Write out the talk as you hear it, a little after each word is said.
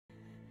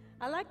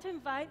I'd like to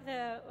invite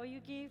the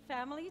Oyugi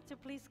family to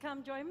please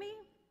come join me.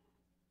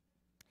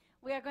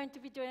 We are going to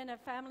be doing a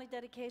family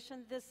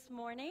dedication this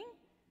morning.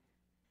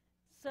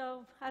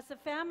 So as the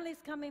family is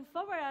coming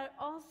forward, I'd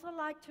also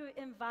like to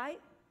invite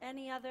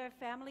any other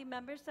family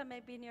members that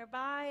may be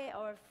nearby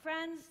or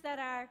friends that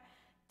are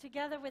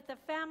together with the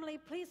family.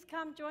 Please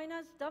come join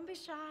us. Don't be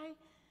shy.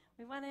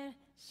 We want to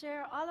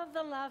share all of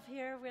the love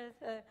here with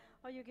the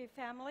Oyugi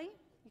family.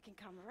 You can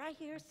come right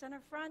here,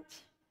 center front.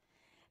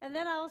 And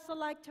then I also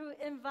like to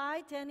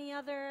invite any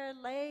other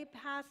lay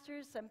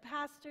pastors and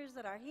pastors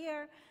that are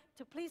here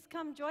to please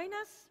come join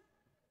us.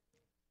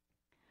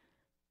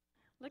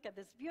 Look at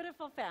this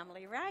beautiful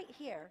family right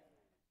here.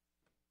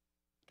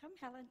 Come,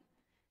 Helen.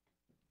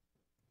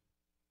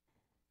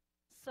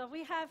 So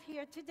we have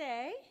here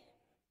today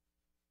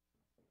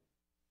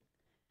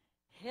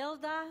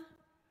Hilda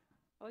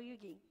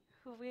Oyugi,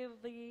 who will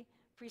be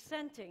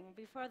presenting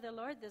before the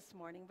Lord this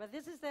morning. But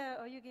this is the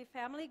Oyugi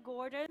family,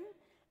 Gordon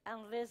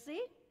and Lizzie,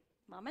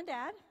 mom and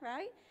dad,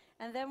 right?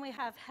 And then we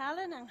have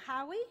Helen and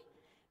Howie,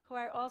 who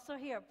are also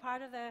here,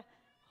 part of the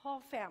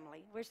whole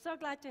family. We're so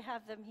glad to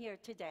have them here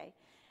today.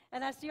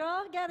 And as you're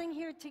all getting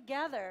here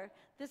together,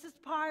 this is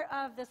part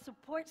of the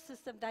support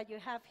system that you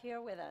have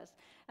here with us.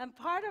 And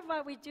part of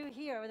what we do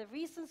here, the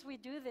reasons we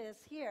do this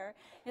here,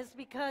 is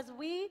because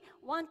we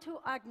want to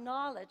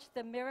acknowledge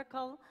the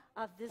miracle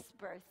of this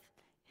birth,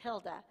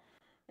 Hilda,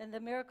 and the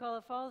miracle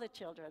of all the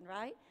children,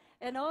 right?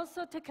 And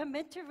also to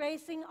commit to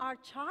raising our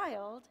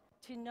child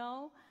to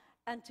know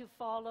and to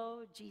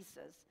follow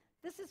Jesus.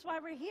 This is why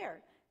we're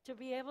here, to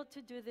be able to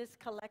do this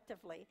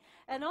collectively.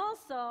 And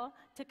also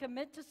to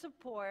commit to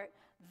support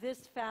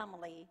this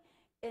family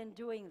in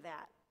doing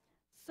that.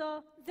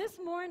 So this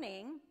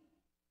morning,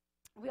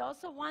 we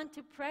also want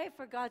to pray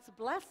for God's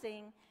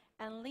blessing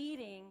and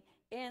leading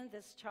in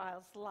this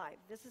child's life.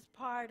 This is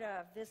part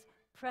of this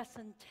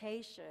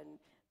presentation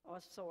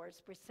of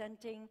sorts,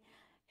 presenting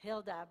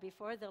Hilda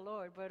before the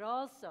Lord, but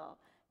also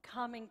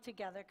coming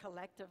together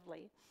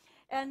collectively.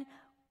 And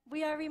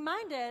we are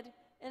reminded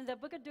in the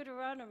book of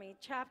Deuteronomy,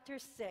 chapter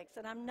 6,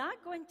 and I'm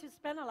not going to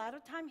spend a lot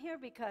of time here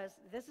because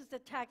this is the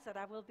text that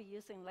I will be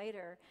using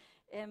later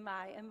in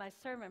my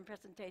sermon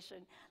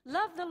presentation.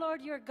 Love the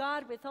Lord your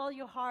God with all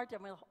your heart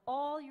and with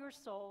all your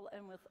soul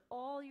and with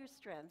all your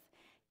strength.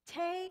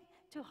 Take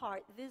to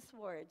heart these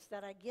words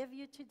that I give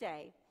you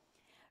today.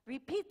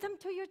 Repeat them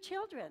to your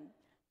children.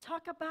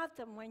 Talk about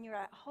them when you're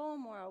at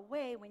home or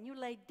away, when you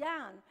lay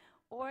down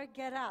or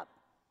get up.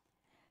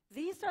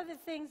 These are the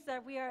things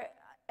that we are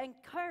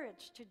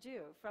encouraged to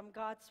do from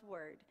God's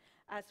word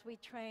as we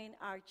train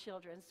our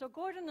children. So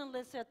Gordon and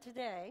Lisa,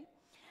 today,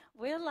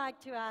 we'd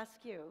like to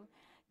ask you,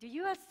 do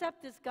you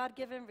accept this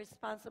God-given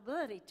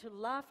responsibility to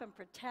love and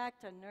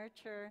protect and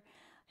nurture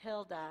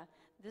Hilda,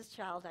 this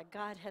child that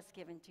God has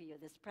given to you,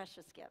 this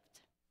precious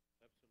gift?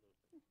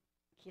 Absolutely.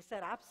 He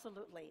said,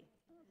 absolutely.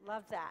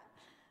 Love that.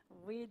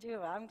 We do.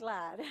 I'm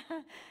glad.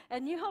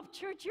 And New Hope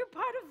Church, you're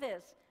part of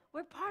this.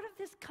 We're part of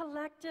this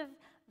collective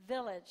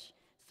village.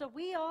 So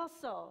we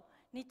also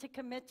need to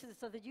commit to this,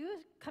 so that you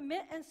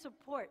commit and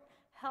support,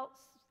 help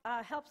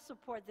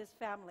support this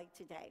family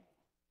today.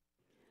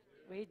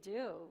 We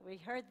do. We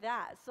heard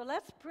that. So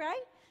let's pray.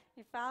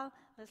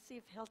 Let's see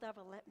if Hilda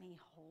will let me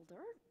hold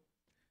her.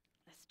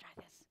 Let's try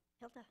this.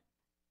 Hilda,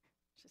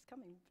 she's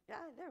coming. Yeah,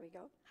 there we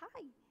go. Hi.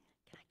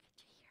 Can I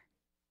get you here?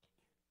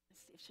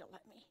 Let's see if she'll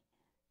let me.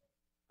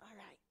 All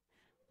right.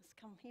 Let's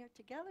come here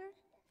together.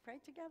 Pray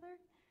together.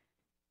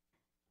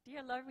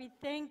 Dear Lord, we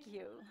thank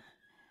you.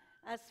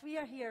 As we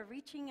are here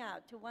reaching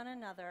out to one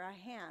another, our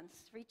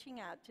hands reaching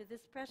out to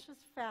this precious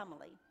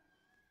family,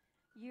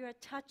 you are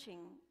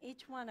touching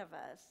each one of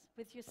us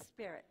with your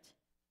spirit.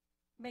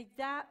 May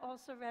that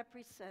also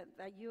represent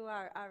that you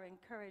are our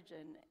encourager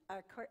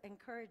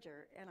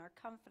and our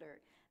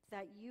comforter,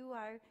 that you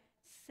are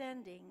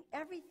sending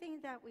everything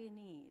that we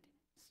need,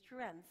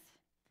 strength,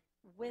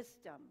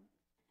 wisdom,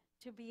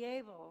 to be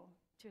able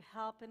to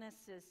help and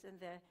assist in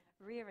the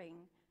rearing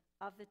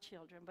of the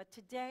children. But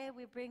today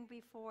we bring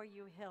before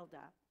you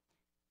Hilda,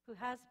 who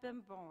has been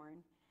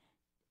born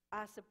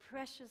as a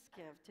precious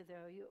gift to the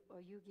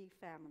Oyugi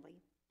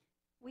family.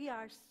 We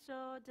are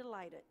so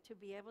delighted to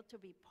be able to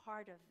be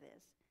part of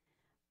this.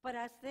 But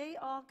as they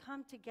all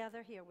come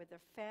together here with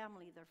their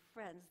family, their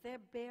friends, they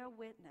bear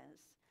witness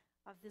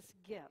of this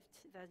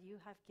gift that you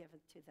have given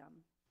to them.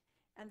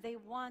 And they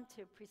want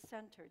to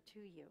present her to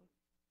you.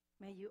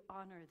 May you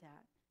honor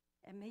that.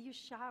 And may you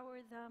shower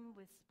them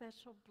with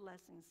special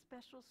blessings,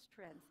 special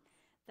strength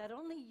that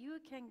only you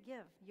can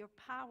give, your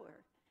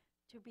power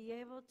to be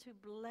able to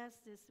bless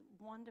this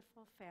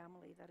wonderful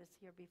family that is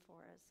here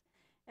before us.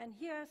 And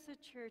here as a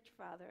church,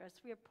 Father,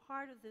 as we are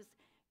part of this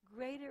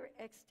greater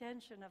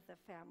extension of the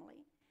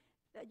family,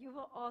 that you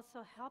will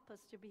also help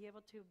us to be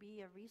able to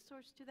be a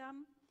resource to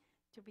them,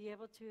 to be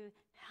able to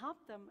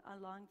help them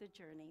along the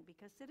journey,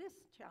 because it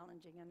is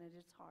challenging and it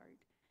is hard.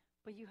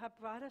 But you have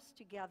brought us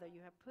together.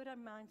 You have put our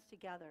minds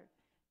together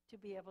to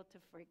be able to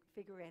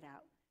figure it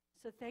out.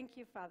 So thank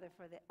you, Father,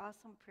 for the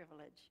awesome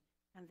privilege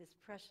and these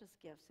precious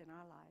gifts in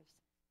our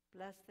lives.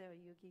 Bless the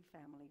Oyugi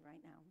family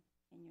right now.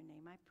 In your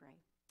name I pray.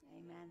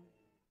 Amen.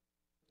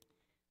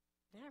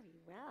 Very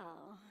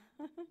well.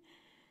 Good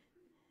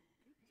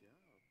job.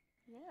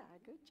 Yeah,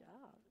 good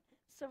job.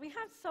 So we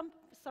have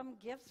some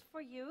gifts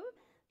for you.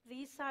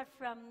 These are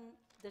from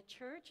the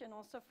church and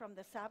also from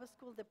the Sabbath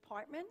School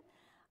department,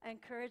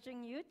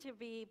 encouraging you to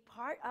be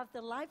part of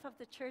the life of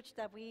the church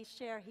that we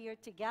share here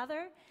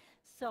together.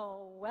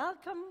 So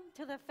welcome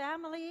to the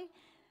family,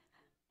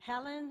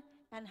 Helen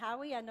and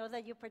Howie. I know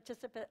that you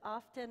participate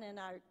often in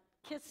our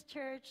Kids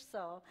Church,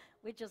 so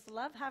we just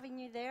love having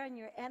you there and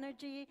your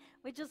energy.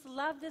 We just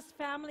love this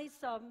family,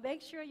 so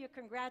make sure you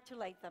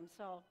congratulate them.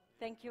 So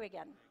thank you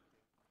again.